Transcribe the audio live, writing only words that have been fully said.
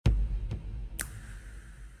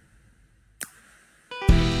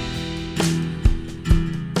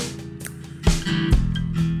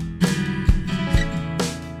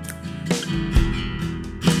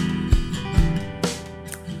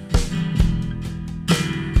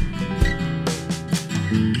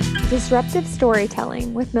Disruptive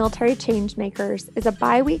Storytelling with Military Changemakers is a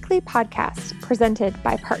bi-weekly podcast presented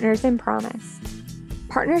by Partners in Promise.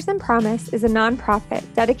 Partners in Promise is a nonprofit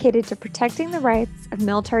dedicated to protecting the rights of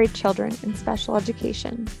military children in special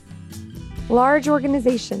education. Large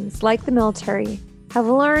organizations like the military have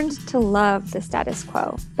learned to love the status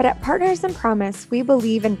quo, but at Partners in Promise, we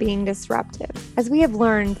believe in being disruptive, as we have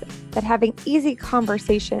learned that having easy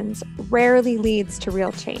conversations rarely leads to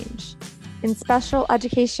real change, in special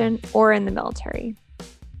education or in the military.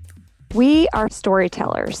 We are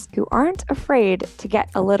storytellers who aren't afraid to get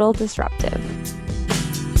a little disruptive.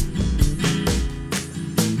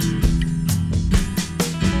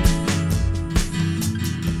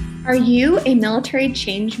 Are you a military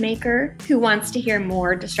change maker who wants to hear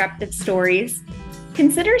more disruptive stories?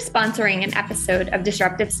 Consider sponsoring an episode of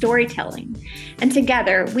Disruptive Storytelling, and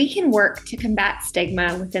together we can work to combat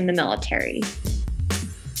stigma within the military.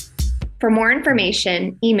 For more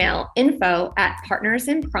information, email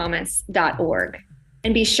info@partnersinpromise.org,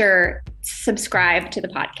 and be sure to subscribe to the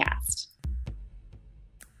podcast.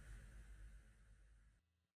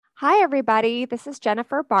 Hi, everybody. This is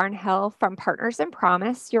Jennifer Barnhill from Partners in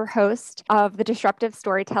Promise, your host of the Disruptive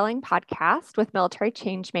Storytelling podcast with Military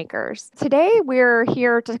Changemakers. Today, we're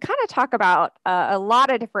here to kind of talk about a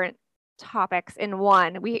lot of different topics in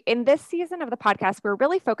one. In this season of the podcast, we're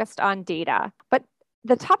really focused on data, but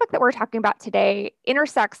the topic that we're talking about today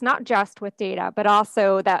intersects not just with data, but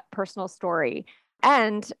also that personal story.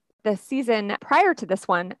 And the season prior to this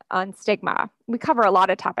one on stigma, we cover a lot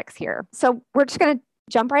of topics here. So we're just going to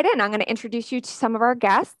jump right in. I'm going to introduce you to some of our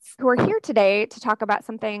guests who are here today to talk about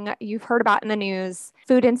something you've heard about in the news,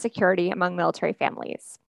 food insecurity among military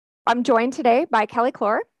families. I'm joined today by Kelly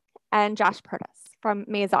Clore and Josh Protas from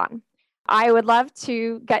Maison. I would love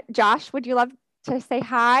to get Josh, would you love to say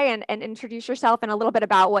hi and introduce yourself and a little bit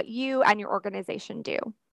about what you and your organization do?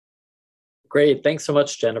 Great. Thanks so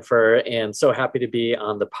much, Jennifer. And so happy to be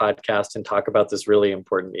on the podcast and talk about this really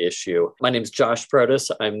important issue. My name is Josh Protas.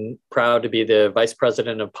 I'm proud to be the Vice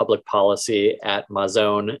President of Public Policy at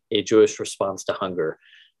Mazon, a Jewish response to hunger.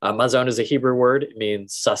 Mazon is a Hebrew word. It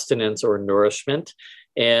means sustenance or nourishment.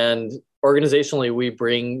 And organizationally, we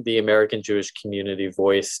bring the American Jewish community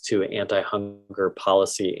voice to anti-hunger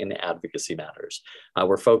policy and advocacy matters.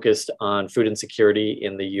 We're focused on food insecurity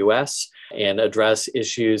in the U.S. and address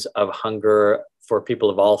issues of hunger for people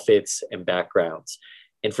of all faiths and backgrounds.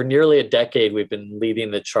 And for nearly a decade, we've been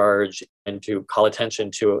leading the charge and to call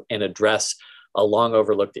attention to and address a long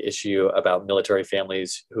overlooked issue about military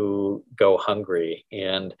families who go hungry,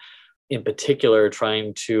 and in particular,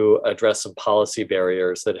 trying to address some policy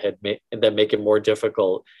barriers that make it more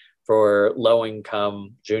difficult for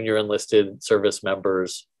low-income junior enlisted service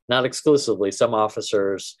members, not exclusively, some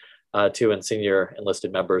officers too, and senior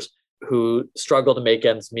enlisted members who struggle to make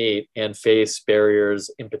ends meet and face barriers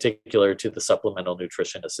in particular to the Supplemental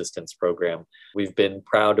Nutrition Assistance Program. We've been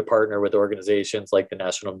proud to partner with organizations like the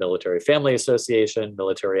National Military Family Association,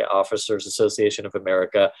 Military Officers Association of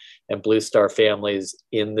America, and Blue Star Families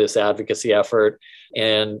in this advocacy effort,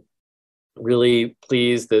 and really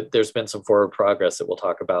pleased that there's been some forward progress that we'll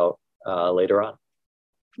talk about later on.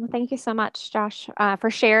 Well, thank you so much, Josh, for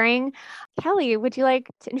sharing. Kelly, would you like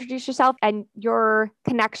to introduce yourself and your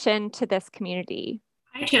connection to this community?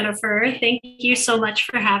 Hi, Jennifer. Thank you so much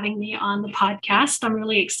for having me on the podcast. I'm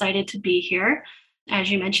really excited to be here. As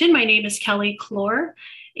you mentioned, my name is Kelly Clore,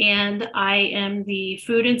 and I am the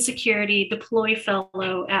Food Insecurity Deploy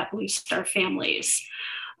Fellow at Blue Star Families.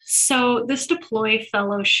 So this Deploy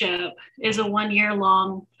Fellowship is a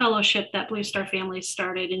one-year-long fellowship that Blue Star Families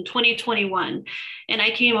started in 2021, and I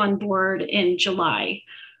came on board in July.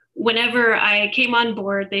 Whenever I came on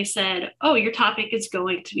board, they said, "Oh, your topic is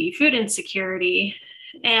going to be food insecurity,"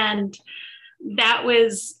 and that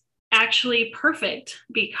was actually perfect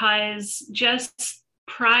because just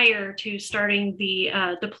prior to starting the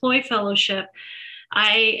Deploy Fellowship,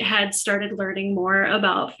 I had started learning more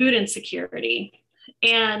about food insecurity.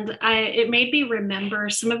 And it made me remember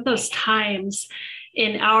some of those times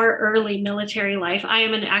in our early military life. I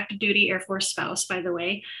am an active duty Air Force spouse, by the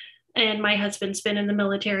way, and my husband's been in the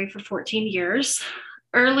military for 14 years.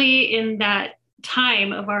 Early in that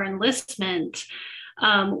time of our enlistment,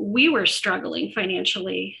 we were struggling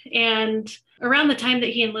financially. And around the time that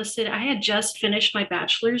he enlisted, I had just finished my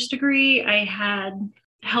bachelor's degree. I had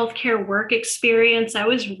healthcare work experience. I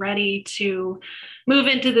was ready to move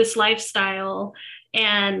into this lifestyle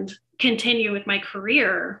and continue with my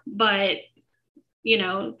career, but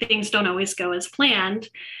things don't always go as planned.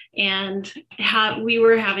 And we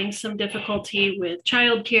were having some difficulty with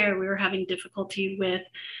childcare. We were having difficulty with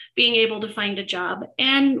being able to find a job.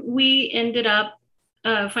 And we ended up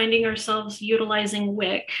finding ourselves utilizing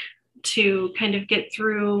WIC to kind of get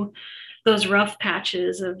through those rough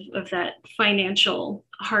patches of that financial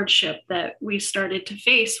hardship that we started to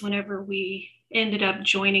face whenever we ended up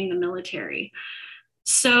joining the military.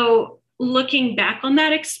 So looking back on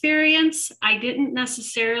that experience, I didn't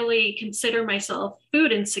necessarily consider myself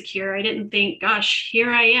food insecure. I didn't think, gosh,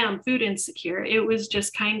 here I am, food insecure. It was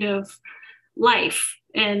just kind of life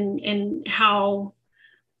and how,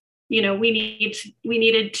 you know, we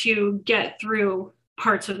needed to get through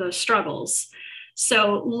parts of those struggles.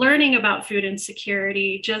 So learning about food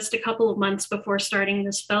insecurity just a couple of months before starting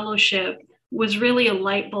this fellowship was really a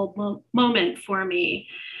light bulb moment for me.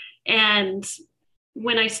 And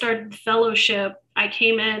when I started the fellowship, I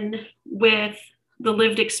came in with the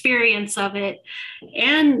lived experience of it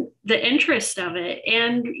and the interest of it,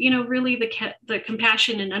 and, you know, really the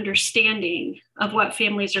compassion and understanding of what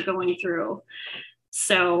families are going through.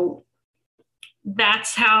 So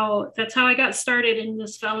that's how I got started in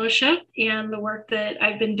this fellowship and the work that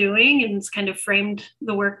I've been doing, and it's kind of framed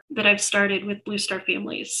the work that I've started with Blue Star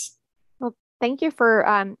Families. Well, thank you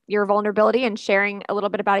for your vulnerability and sharing a little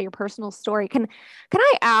bit about your personal story. Can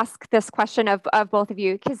I ask this question of both of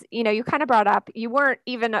you? Because, you know, you kind of brought up you weren't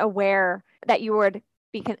even aware that you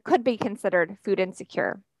could be considered food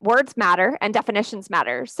insecure. Words matter and definitions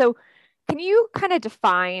matter. So can you kind of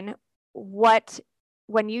define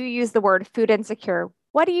when you use the word food insecure,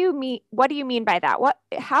 what do you mean? What do you mean by that?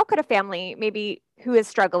 How could a family maybe who is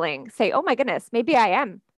struggling say, "Oh my goodness, maybe I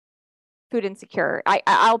am food insecure"?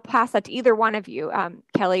 I'll pass that to either one of you,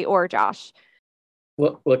 Kelly or Josh.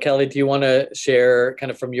 Well, Kelly, do you want to share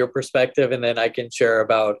kind of from your perspective, and then I can share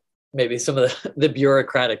about maybe some of the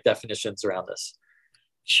bureaucratic definitions around this?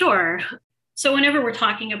 Sure. So whenever we're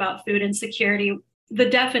talking about food insecurity, the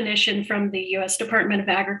definition from the U.S. Department of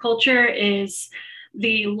Agriculture is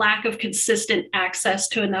the lack of consistent access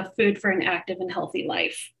to enough food for an active and healthy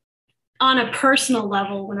life. On a personal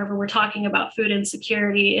level, whenever we're talking about food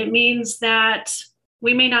insecurity, it means that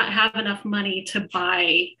we may not have enough money to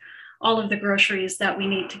buy all of the groceries that we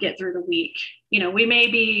need to get through the week. You know, we may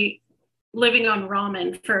be living on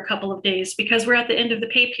ramen for a couple of days because we're at the end of the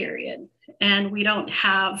pay period and we don't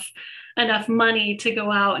have enough money to go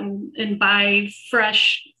out and buy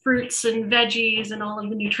fresh fruits and veggies and all of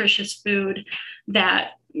the nutritious food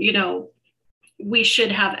that, you know, we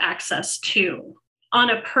should have access to. On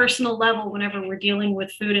a personal level, whenever we're dealing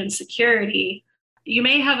with food insecurity, you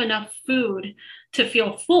may have enough food to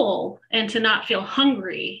feel full and to not feel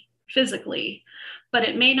hungry physically, but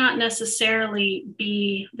it may not necessarily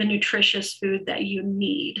be the nutritious food that you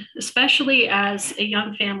need, especially as a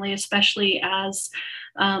young family, especially as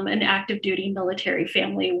an active duty military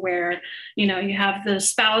family where, you know, you have the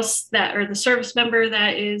spouse that or the service member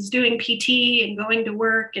that is doing PT and going to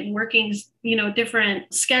work and working, you know,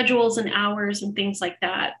 different schedules and hours and things like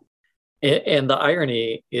that. And the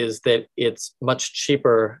irony is that it's much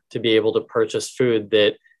cheaper to be able to purchase food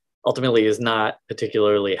that ultimately is not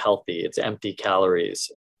particularly healthy. It's empty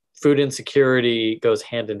calories. Food insecurity goes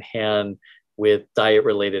hand in hand with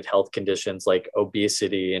diet-related health conditions like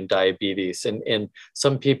obesity and diabetes. And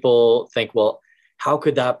some people think, well, how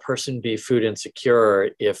could that person be food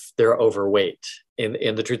insecure if they're overweight? And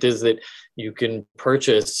the truth is that you can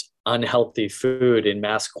purchase unhealthy food in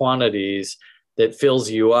mass quantities that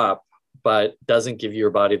fills you up, but doesn't give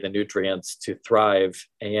your body the nutrients to thrive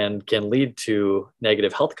and can lead to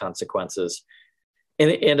negative health consequences.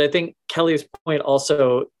 And I think Kelly's point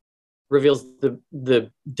also reveals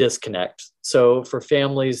the disconnect. So for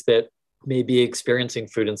families that may be experiencing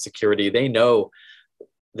food insecurity, they know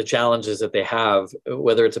the challenges that they have,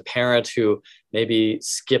 whether it's a parent who maybe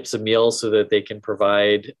skips a meal so that they can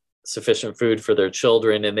provide sufficient food for their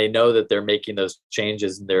children, and they know that they're making those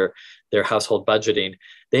changes in their household budgeting.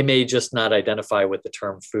 They may just not identify with the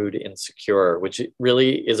term food insecure, which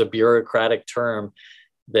really is a bureaucratic term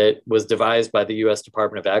that was devised by the U.S.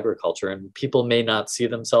 Department of Agriculture, and people may not see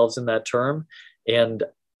themselves in that term. And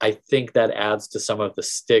I think that adds to some of the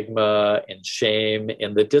stigma and shame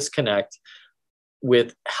and the disconnect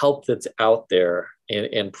with help that's out there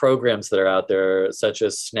and programs that are out there, such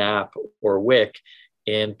as SNAP or WIC,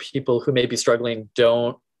 and people who may be struggling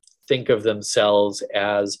don't think of themselves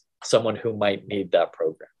as someone who might need that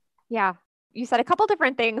program. Yeah. You said a couple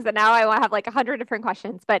different things and now I have like 100 different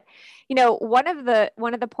questions, but you know, one of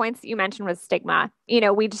the points that you mentioned was stigma. You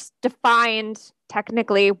know, we just defined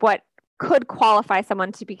technically what could qualify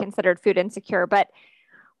someone to be considered food insecure, but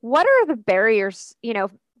what are the barriers, you know,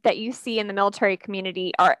 that you see in the military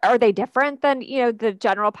community? Are they different than, you know, the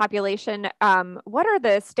general population? What are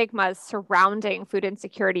the stigmas surrounding food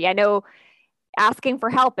insecurity? I know asking for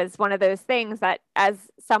help is one of those things that, as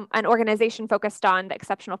an organization focused on the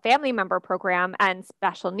exceptional family member program and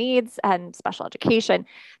special needs and special education,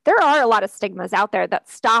 there are a lot of stigmas out there that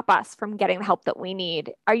stop us from getting the help that we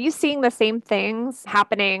need. Are you seeing the same things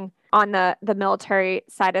happening on the military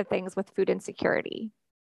side of things with food insecurity?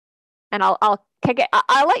 And I'll kick it.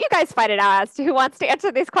 I'll let you guys fight it out as to who wants to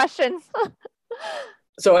answer these questions.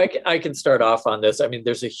 So I can start off on this. I mean,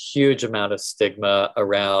 there's a huge amount of stigma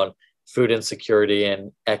around food insecurity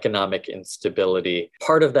and economic instability.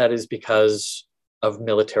 Part of that is because of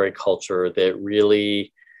military culture that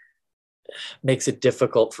really makes it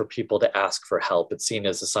difficult for people to ask for help. It's seen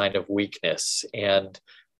as a sign of weakness. And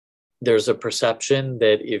there's a perception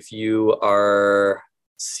that if you are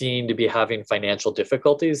seen to be having financial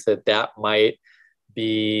difficulties, that might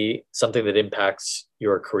be something that impacts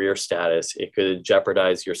your career status. It could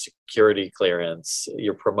jeopardize your security clearance,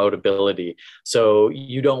 your promotability. So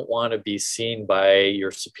you don't want to be seen by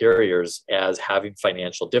your superiors as having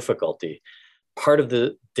financial difficulty. Part of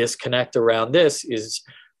the disconnect around this is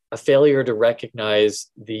a failure to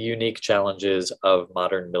recognize the unique challenges of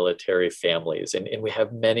modern military families. And we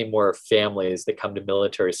have many more families that come to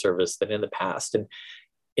military service than in the past. And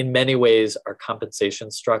in many ways, our compensation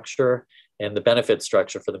structure and the benefit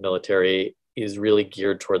structure for the military is really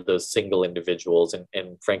geared toward those single individuals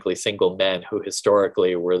and frankly, single men who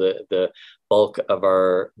historically were the bulk of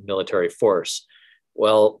our military force.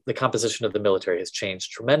 Well, the composition of the military has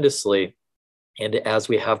changed tremendously. And as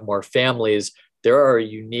we have more families, there are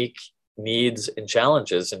unique needs and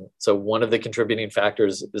challenges. And so one of the contributing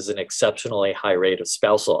factors is an exceptionally high rate of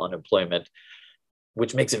spousal unemployment,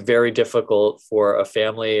 which makes it very difficult for a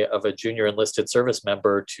family of a junior enlisted service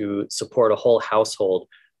member to support a whole household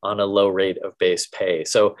on a low rate of base pay.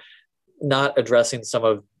 So not addressing some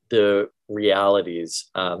of the realities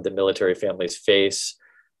that military families face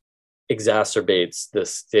exacerbates the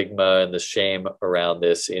stigma and the shame around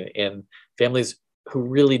this in families who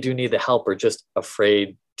really do need the help are just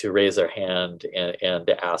afraid to raise their hand and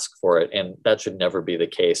to ask for it. And that should never be the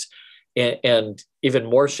case. And even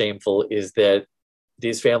more shameful is that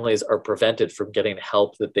these families are prevented from getting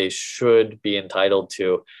help that they should be entitled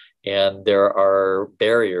to. And there are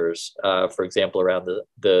barriers, for example, around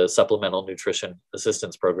the Supplemental Nutrition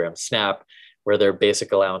Assistance Program, SNAP, where their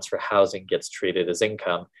basic allowance for housing gets treated as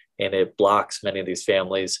income. And it blocks many of these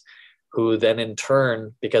families who then in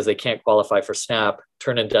turn, because they can't qualify for SNAP,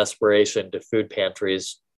 turn in desperation to food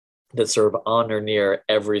pantries that serve on or near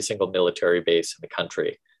every single military base in the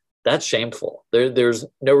country. That's shameful. There's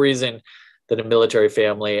no reason that a military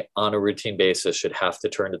family on a routine basis should have to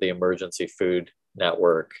turn to the emergency food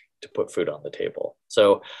network to put food on the table.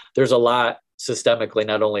 So there's a lot systemically,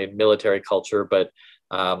 not only in military culture, but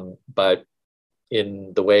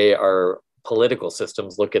in the way our political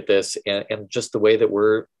systems look at this and just the way that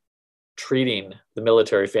we're treating the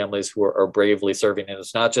military families who are bravely serving. And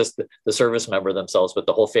it's not just the service member themselves, but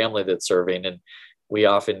the whole family that's serving. And we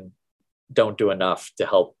often don't do enough to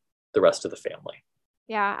help the rest of the family.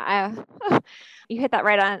 Yeah, you hit that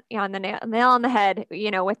right on the nail on the head,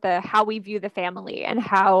 with how we view the family and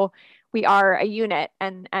how we are a unit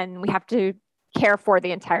and we have to care for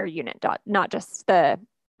the entire unit, not just the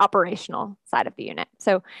operational side of the unit.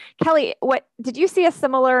 So Kelly, what did you see a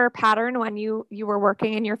similar pattern when you were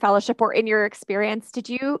working in your fellowship or in your experience? Did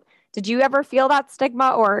you ever feel that stigma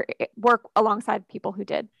or work alongside people who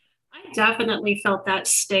did? I definitely felt that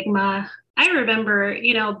stigma. I remember,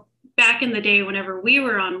 back in the day, whenever we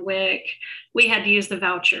were on WIC, we had to use the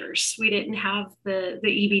vouchers. We didn't have the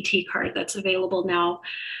EBT card that's available now.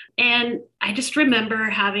 And I just remember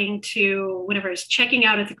having to, whenever I was checking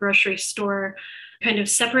out at the grocery store, kind of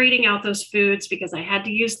separating out those foods because I had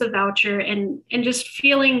to use the voucher and just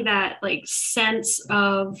feeling that sense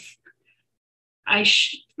of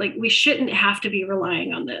we shouldn't have to be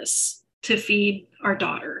relying on this to feed our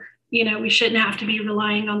daughter. We shouldn't have to be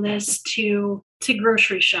relying on this to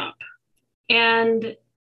grocery shop. And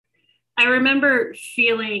I remember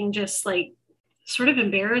feeling just sort of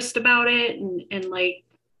embarrassed about it and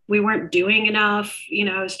we weren't doing enough.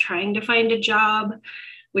 I was trying to find a job.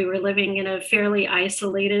 We were living in a fairly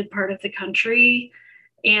isolated part of the country.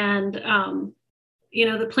 And,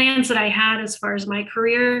 the plans that I had as far as my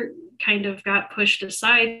career kind of got pushed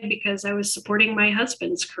aside because I was supporting my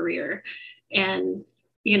husband's career and,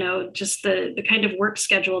 just the kind of work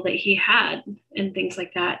schedule that he had and things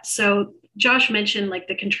like that. So Josh mentioned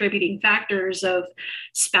the contributing factors of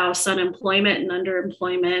spouse unemployment and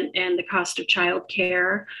underemployment and the cost of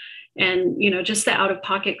childcare. And, just the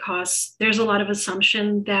out-of-pocket costs. There's a lot of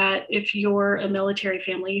assumption that if you're a military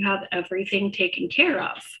family, you have everything taken care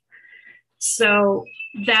of. So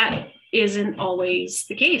that isn't always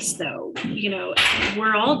the case, though.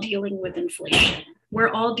 We're all dealing with inflation. We're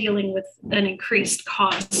all dealing with an increased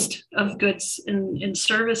cost of goods and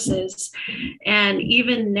services. And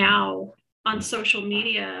even now on social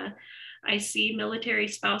media, I see military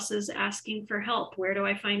spouses asking for help. Where do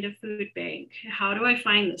I find a food bank? How do I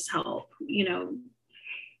find this help?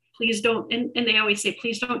 Please don't, and they always say,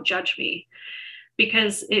 please don't judge me,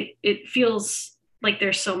 because it feels like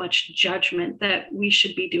there's so much judgment that we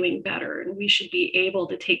should be doing better and we should be able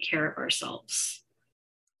to take care of ourselves.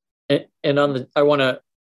 And I want to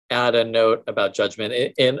add a note about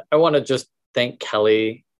judgment. And I want to just thank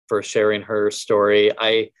Kelly for sharing her story.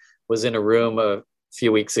 I was in a room a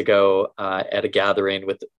few weeks ago at a gathering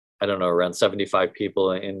with, around 75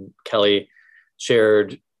 people. And Kelly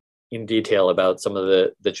shared in detail about some of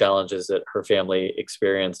the challenges that her family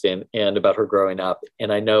experienced and about her growing up.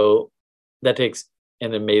 And I know that takes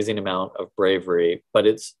an amazing amount of bravery, but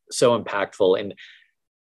it's so impactful. And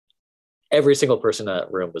every single person in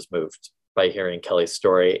that room was moved by hearing Kelly's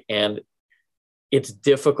story. And it's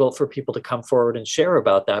difficult for people to come forward and share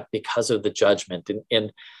about that because of the judgment.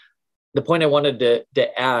 And the point I wanted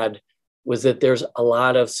to add was that there's a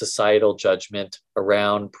lot of societal judgment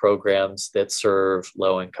around programs that serve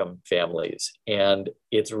low-income families. And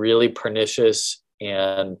it's really pernicious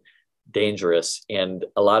and dangerous. And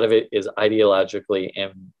a lot of it is ideologically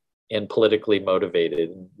and politically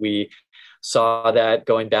motivated. We saw that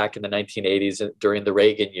going back in the 1980s during the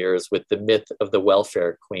Reagan years with the myth of the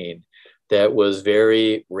welfare queen that was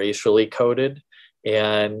very racially coded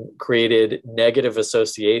and created negative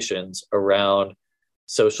associations around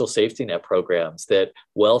social safety net programs, that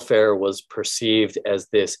welfare was perceived as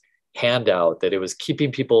this handout, that it was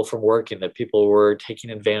keeping people from working, that people were taking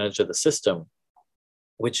advantage of the system,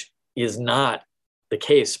 which is not the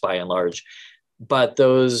case by and large. But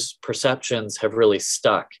those perceptions have really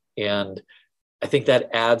stuck. And I think that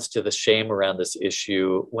adds to the shame around this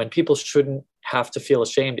issue, when people shouldn't have to feel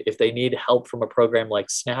ashamed if they need help from a program like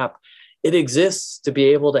SNAP. It exists to be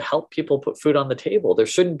able to help people put food on the table. There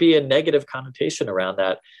shouldn't be a negative connotation around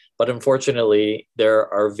that. But unfortunately, there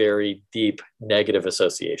are very deep negative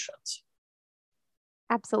associations.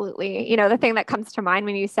 Absolutely. The thing that comes to mind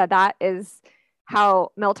when you said that is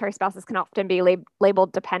how military spouses can often be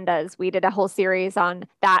labeled dependas. We did a whole series on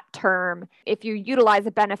that term. If you utilize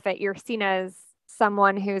a benefit, you're seen as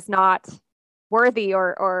someone who's not worthy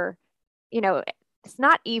or it's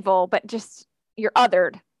not evil, but just you're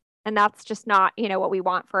othered. And that's just not, what we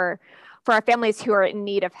want for our families who are in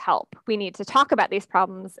need of help. We need to talk about these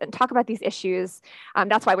problems and talk about these issues.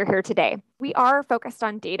 That's why we're here today. We are focused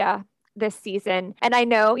on data this season. And I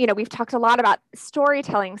know, we've talked a lot about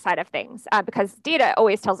storytelling side of things because data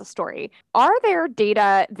always tells a story. Are there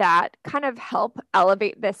data that kind of help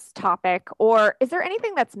elevate this topic, or is there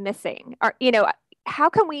anything that's missing? Or, how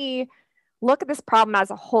can we look at this problem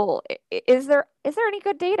as a whole? Is there any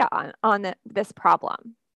good data on this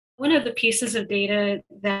problem? One of the pieces of data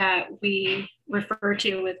that we refer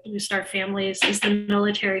to with Blue Star Families is the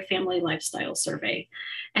Military Family Lifestyle Survey.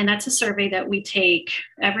 And that's a survey that we take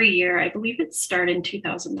every year. I believe it started in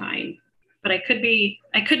 2009, but I could be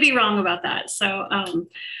wrong about that. So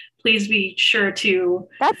please be sure to.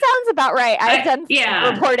 That sounds about right. I've done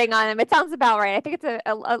reporting on them. It sounds about right. I think it's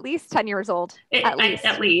at least 10 years old.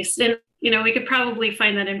 At least. And, we could probably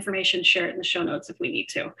find that information, share it in the show notes if we need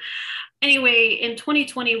to. Anyway, in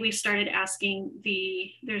 2020, we started asking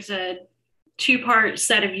there's a 2-part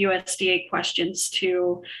set of USDA questions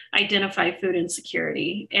to identify food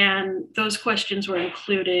insecurity. And those questions were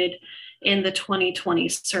included in the 2020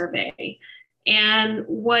 survey. And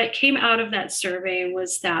what came out of that survey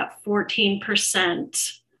was that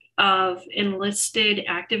 14% of enlisted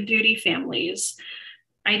active duty families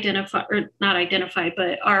are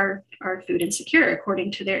food insecure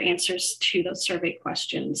according to their answers to those survey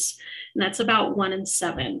questions. And that's about 1 in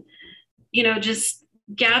 7. Just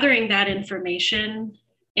gathering that information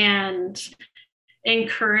and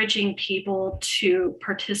encouraging people to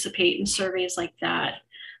participate in surveys like that.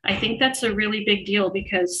 I think that's a really big deal,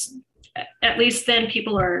 because at least then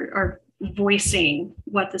people are voicing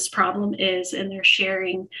what this problem is, and they're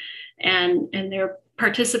sharing and they're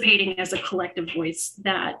participating as a collective voice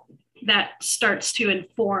that starts to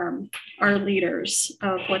inform our leaders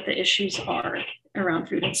of what the issues are around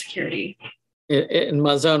food insecurity. And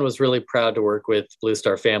Mazon was really proud to work with Blue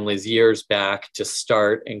Star Families years back to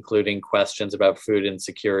start including questions about food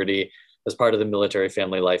insecurity as part of the Military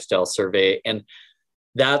Family Lifestyle Survey. And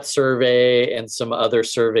that survey and some other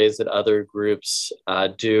surveys that other groups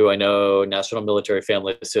do, I know National Military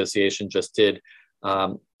Family Association just did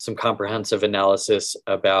some comprehensive analysis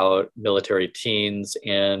about military teens,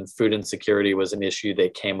 and food insecurity was an issue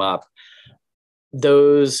that came up.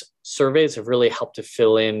 Those surveys have really helped to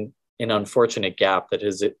fill in an unfortunate gap that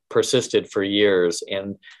has persisted for years.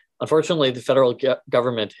 And unfortunately, the federal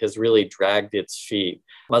government has really dragged its feet.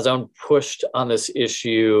 Mazon pushed on this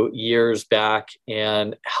issue years back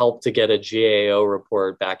and helped to get a GAO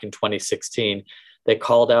report back in 2016 that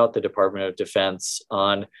called out the Department of Defense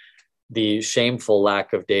on the shameful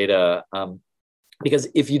lack of data. Because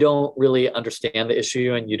if you don't really understand the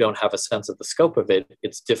issue and you don't have a sense of the scope of it,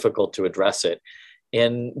 it's difficult to address it.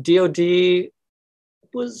 And DoD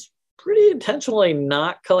was pretty intentionally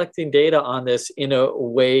not collecting data on this in a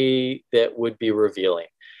way that would be revealing.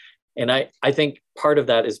 And I think part of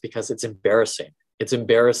that is because it's embarrassing. It's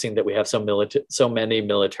embarrassing that we have so many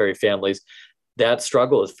military families that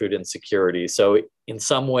struggle with food insecurity. So in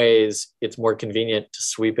some ways, it's more convenient to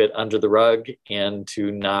sweep it under the rug and to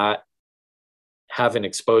not have an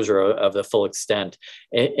exposure of the full extent.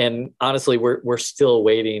 And honestly, we're still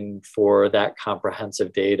waiting for that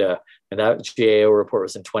comprehensive data. And that GAO report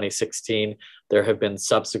was in 2016. There have been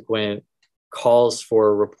subsequent calls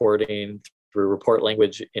for reporting through report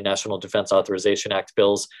language in National Defense Authorization Act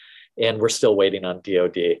bills, and we're still waiting on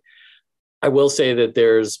DoD. I will say that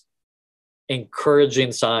there's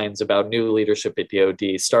encouraging signs about new leadership at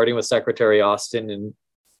DoD, starting with Secretary Austin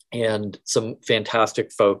and some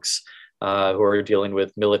fantastic folks who are dealing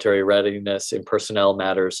with military readiness and personnel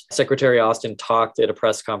matters. Secretary Austin talked at a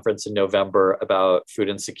press conference in November about food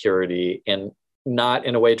insecurity, and not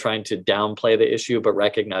in a way trying to downplay the issue, but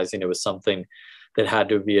recognizing it was something that had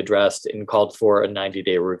to be addressed, and called for a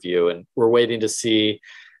 90-day review. And we're waiting to see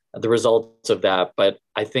the results of that. But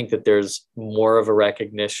I think that there's more of a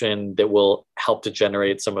recognition that will help to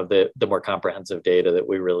generate some of the more comprehensive data that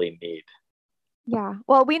we really need. Yeah.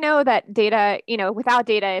 Well, we know that data, without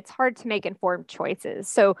data, it's hard to make informed choices.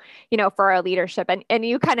 So, for our leadership, and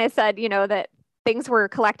you kind of said, that things were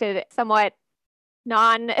collected somewhat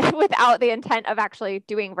without the intent of actually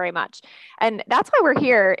doing very much. And that's why we're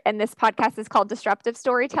here. And this podcast is called Disruptive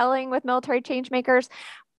Storytelling with Military Changemakers.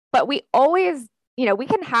 But we always, we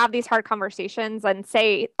can have these hard conversations and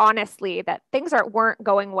say honestly that things weren't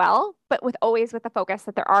going well, but always with the focus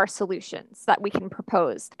that there are solutions that we can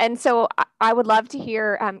propose. And so I would love to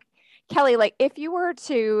hear, Kelly, like if you were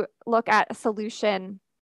to look at a solution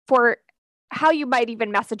for how you might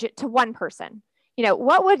even message it to one person,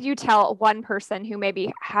 what would you tell one person who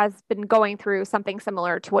maybe has been going through something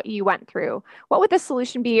similar to what you went through? What would the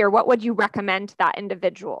solution be, or what would you recommend to that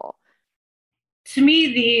individual? To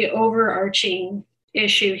me, the overarching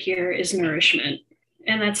issue here is nourishment.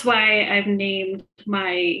 And that's why I've named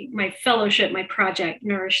my fellowship, my project,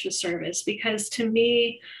 Nourish the Service, because to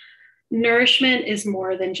me, nourishment is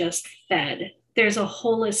more than just fed. There's a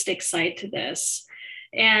holistic side to this.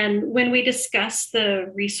 And when we discuss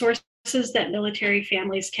the resources that military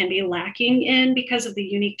families can be lacking in because of the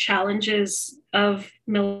unique challenges of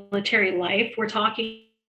military life, we're talking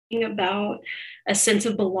about a sense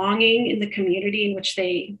of belonging in the community in which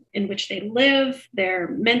they live, their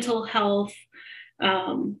mental health,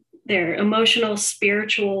 their emotional,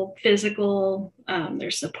 spiritual, physical,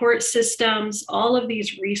 their support systems. All of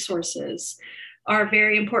these resources are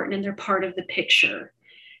very important, and they're part of the picture.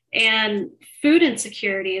 And food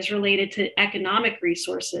insecurity is related to economic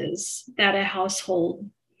resources that a household,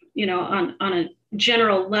 on a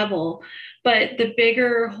general level. But the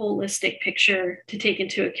bigger holistic picture to take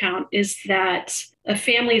into account is that a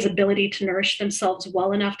family's ability to nourish themselves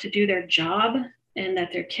well enough to do their job, and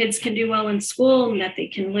that their kids can do well in school, and that they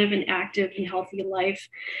can live an active and healthy life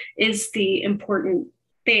is the important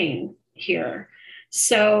thing here.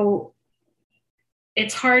 So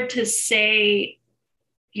it's hard to say,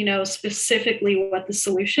 specifically what the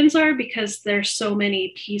solutions are, because there's so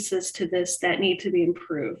many pieces to this that need to be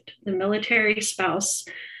improved. The military spouse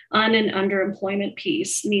on and underemployment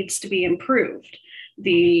piece needs to be improved.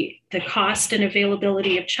 The cost and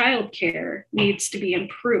availability of childcare needs to be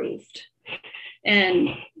improved. And,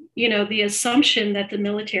 the assumption that the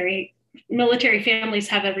military families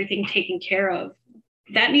have everything taken care of,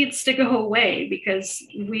 that needs to go away, because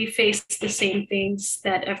we face the same things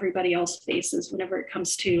that everybody else faces whenever it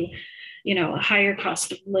comes to, a higher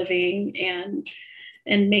cost of living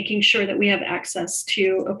and making sure that we have access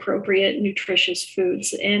to appropriate, nutritious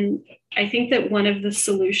foods. And I think that one of the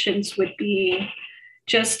solutions would be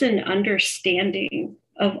just an understanding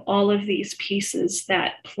of all of these pieces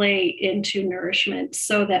that play into nourishment,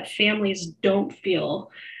 so that families don't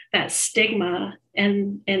feel that stigma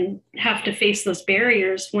and have to face those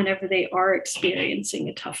barriers whenever they are experiencing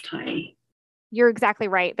a tough time. You're exactly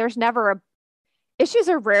right. There's never issues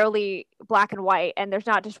are rarely black and white, and there's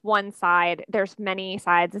not just one side. There's many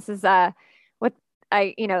sides. This is a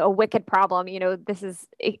wicked problem.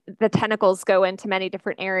 The tentacles go into many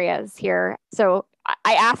different areas here. So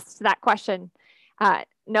I asked that question,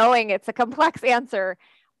 knowing it's a complex answer,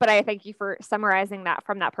 but I thank you for summarizing that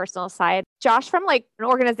from that personal side. Josh, from like an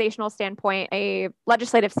organizational standpoint, a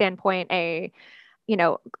legislative standpoint, a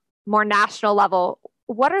more national level,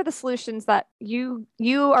 what are the solutions that you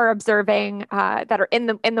are observing that are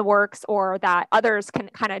in the works, or that others can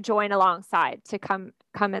kind of join alongside to come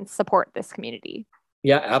and support this community?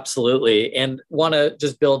 Yeah, absolutely. And want to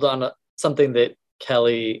just build on something that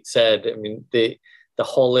Kelly said. I mean, the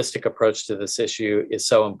holistic approach to this issue is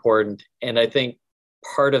so important. And I think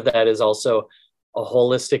part of that is also a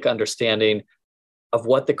holistic understanding of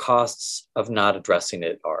what the costs of not addressing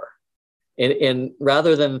it are. And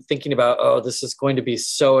rather than thinking about, oh, this is going to be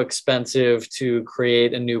so expensive to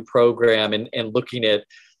create a new program, and looking at,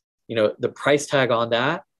 the price tag on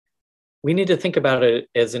that, we need to think about it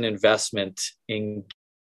as an investment in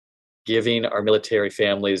giving our military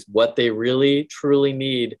families what they really truly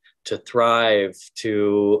need to thrive,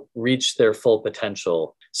 to reach their full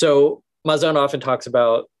potential. So Mazon often talks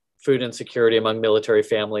about food insecurity among military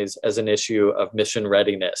families as an issue of mission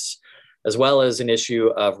readiness, as well as an issue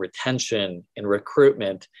of retention and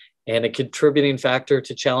recruitment, and a contributing factor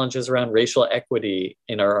to challenges around racial equity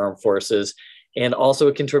in our armed forces, and also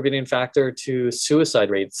a contributing factor to suicide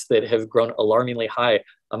rates that have grown alarmingly high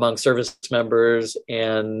among service members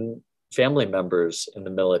and family members in the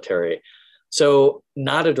military. So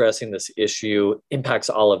not addressing this issue impacts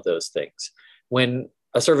all of those things. When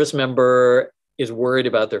a service member is worried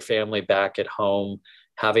about their family back at home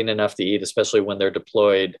having enough to eat, especially when they're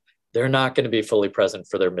deployed, they're not going to be fully present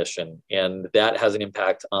for their mission. And that has an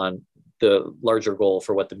impact on the larger goal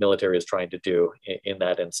for what the military is trying to do in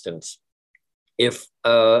that instance. If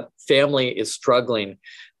a family is struggling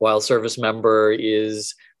while a service member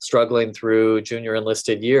is struggling through junior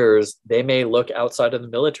enlisted years, they may look outside of the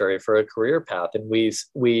military for a career path. And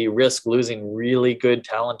we risk losing really good,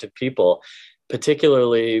 talented people,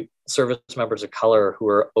 particularly service members of color who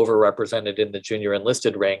are overrepresented in the junior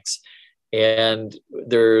enlisted ranks. And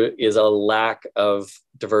there is a lack of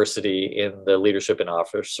diversity in the leadership and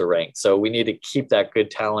officer ranks. So we need to keep that good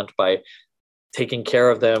talent by taking care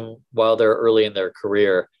of them while they're early in their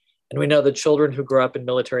career. And we know that children who grow up in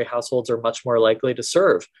military households are much more likely to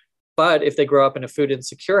serve. But if they grow up in a food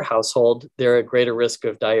insecure household, they're at greater risk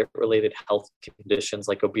of diet-related health conditions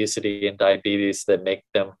like obesity and diabetes that make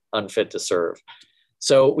them unfit to serve.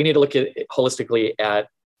 So we need to look at holistically at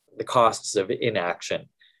the costs of inaction.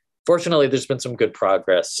 Fortunately, there's been some good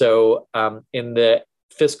progress. So in the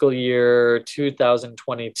fiscal year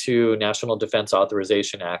 2022 National Defense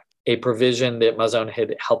Authorization Act, a provision that Mazon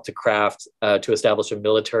had helped to craft to establish a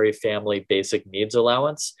military family basic needs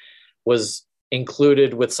allowance was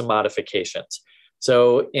included with some modifications.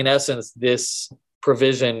 So in essence, this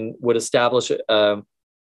provision would establish a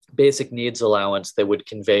basic needs allowance that would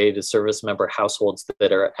convey to service member households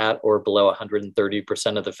that are at or below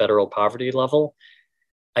 130% of the federal poverty level.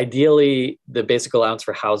 Ideally, the basic allowance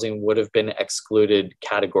for housing would have been excluded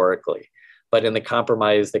categorically, but in the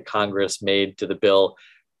compromise that Congress made to the bill,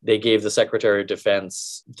 they gave the Secretary of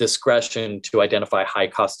Defense discretion to identify high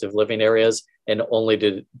cost of living areas and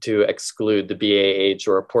only to exclude the BAH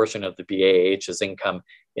or a portion of the BAH's income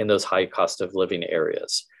in those high cost of living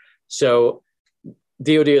areas. So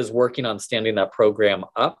DoD is working on standing that program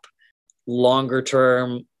up. Longer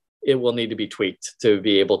term, it will need to be tweaked to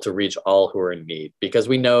be able to reach all who are in need, because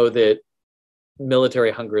we know that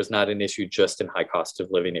military hunger is not an issue just in high cost of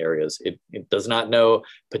living areas. It does not know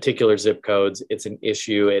particular zip codes. It's an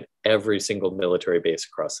issue at every single military base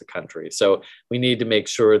across the country. So we need to make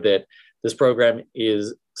sure that this program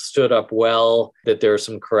is stood up well, that there are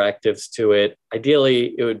some correctives to it.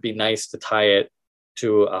 Ideally, it would be nice to tie it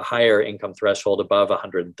to a higher income threshold above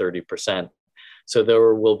 130%. So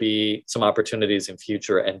there will be some opportunities in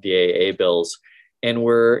future NDAA bills. And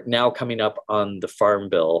we're now coming up on the Farm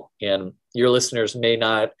Bill. And your listeners may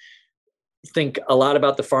not think a lot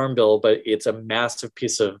about the Farm Bill, but it's a massive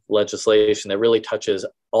piece of legislation that really touches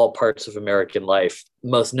all parts of American life.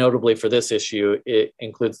 Most notably for this issue, it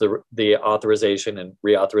includes the authorization and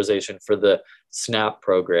reauthorization for the SNAP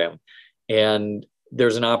program. And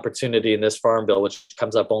there's an opportunity in this Farm Bill, which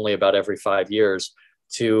comes up only about every 5 years,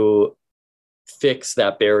 to fix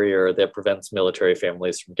that barrier that prevents military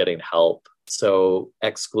families from getting help. So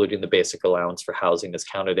excluding the basic allowance for housing as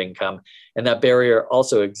counted income. And that barrier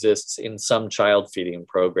also exists in some child feeding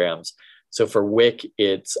programs. So for WIC,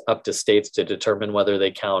 it's up to states to determine whether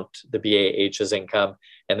they count the BAH as income.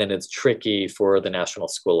 and then it's tricky for the National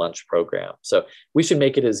School Lunch Program. So we should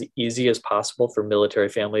make it as easy as possible for military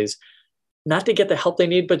families, not to get the help they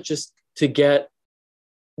need, but just to get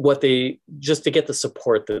the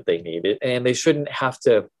support that they need. And they shouldn't have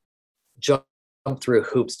to jump through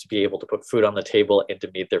hoops to be able to put food on the table and to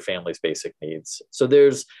meet their family's basic needs. So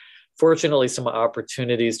there's fortunately some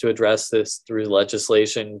opportunities to address this through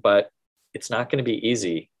legislation, but it's not going to be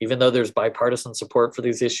easy. Even though there's bipartisan support for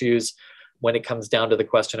these issues, when it comes down to the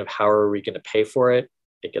question of how are we going to pay for it,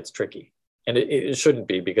 it gets tricky. And it shouldn't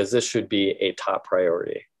be, because this should be a top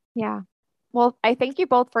priority. Yeah. Well, I thank you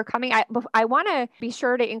both for coming. I want to be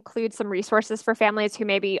sure to include some resources for families who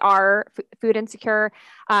maybe are food insecure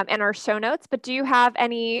in our show notes. But do you have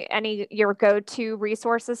any your go-to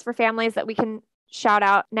resources for families that we can shout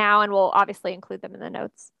out now? And we'll obviously include them in the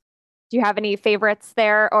notes. Do you have any favorites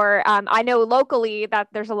there? Or I know locally that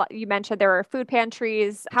there's a lot, you mentioned there are food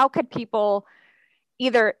pantries. How could people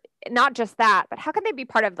either, not just that, but how can they be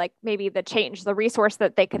part of like maybe the change, the resource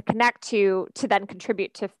that they could connect to then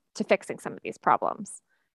contribute to fixing some of these problems?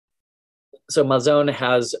 So Mazon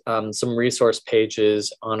has some resource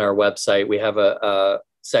pages on our website. We have a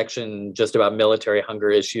section just about military hunger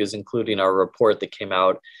issues, including our report that came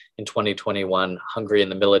out in 2021, Hungry in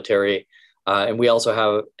the Military. And we also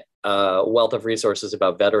have a wealth of resources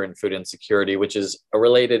about veteran food insecurity, which is a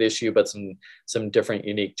related issue, but some different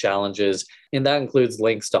unique challenges. And that includes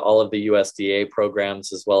links to all of the USDA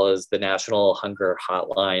programs, as well as the National Hunger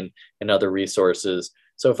Hotline and other resources.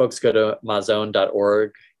 So folks go to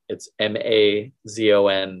mazon.org. It's mazon.org.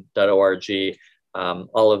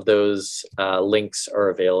 All of those links are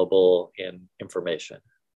available in information.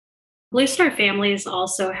 Blue Star Families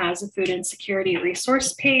also has a food insecurity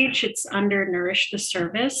resource page. It's under Nourish the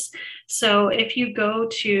Service. So if you go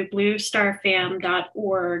to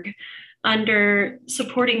bluestarfam.org, under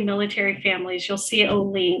supporting military families, you'll see a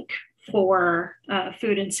link for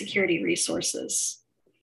food insecurity resources.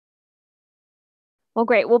 Well,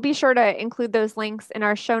 great. We'll be sure to include those links in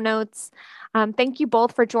our show notes. Thank you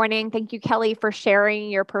both for joining. Thank you, Kelly, for sharing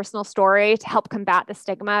your personal story to help combat the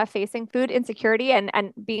stigma facing food insecurity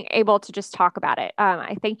and being able to just talk about it.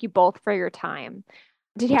 I thank you both for your time.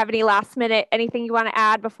 Did you have any last minute, anything you want to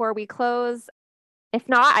add before we close? If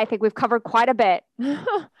not, I think we've covered quite a bit.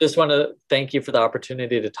 Just want to thank you for the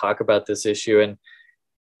opportunity to talk about this issue. And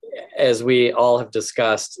as we all have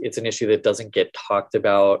discussed, it's an issue that doesn't get talked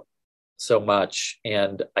about so much.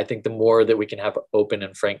 And I think the more that we can have open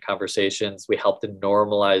and frank conversations, we help to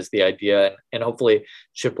normalize the idea and hopefully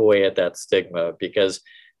chip away at that stigma, because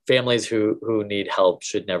families who need help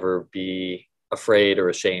should never be afraid or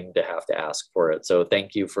ashamed to have to ask for it. So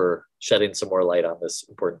thank you for shedding some more light on this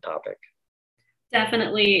important topic.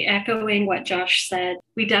 Definitely echoing what Josh said.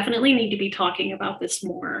 We definitely need to be talking about this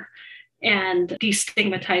more and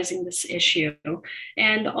destigmatizing this issue.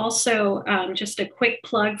 And also, just a quick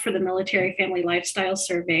plug for the Military Family Lifestyle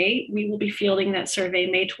Survey. We will be fielding that survey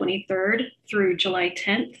May 23rd through July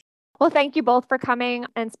 10th. Well, thank you both for coming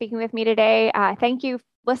and speaking with me today. Thank you for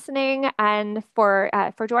listening and for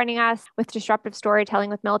joining us with Disruptive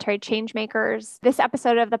Storytelling with Military Changemakers. This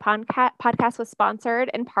episode of the podcast was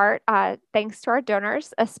sponsored in part thanks to our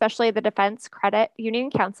donors, especially the Defense Credit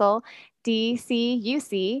Union Council,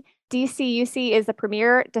 DCUC. DCUC is the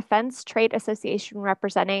premier defense trade association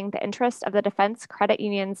representing the interests of the defense credit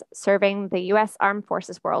unions serving the U.S. Armed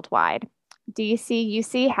Forces worldwide.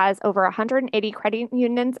 DCUC has over 180 credit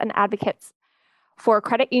unions and advocates for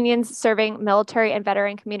credit unions serving military and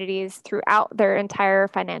veteran communities throughout their entire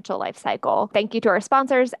financial life cycle. Thank you to our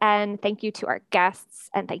sponsors, and thank you to our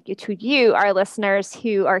guests, and thank you to you, our listeners,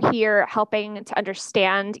 who are here helping to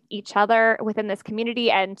understand each other within this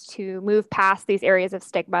community and to move past these areas of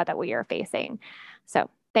stigma that we are facing. So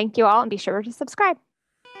thank you all, and be sure to subscribe.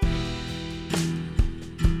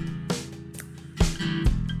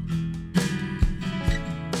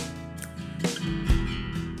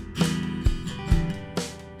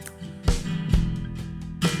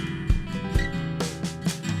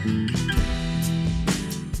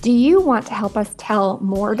 Do you want to help us tell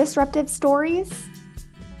more disruptive stories?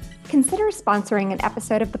 Consider sponsoring an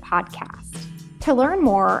episode of the podcast. To learn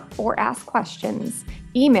more or ask questions,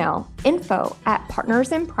 email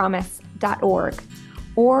info@partnersinpromise.org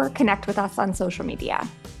or connect with us on social media.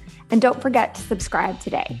 And don't forget to subscribe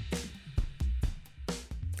today.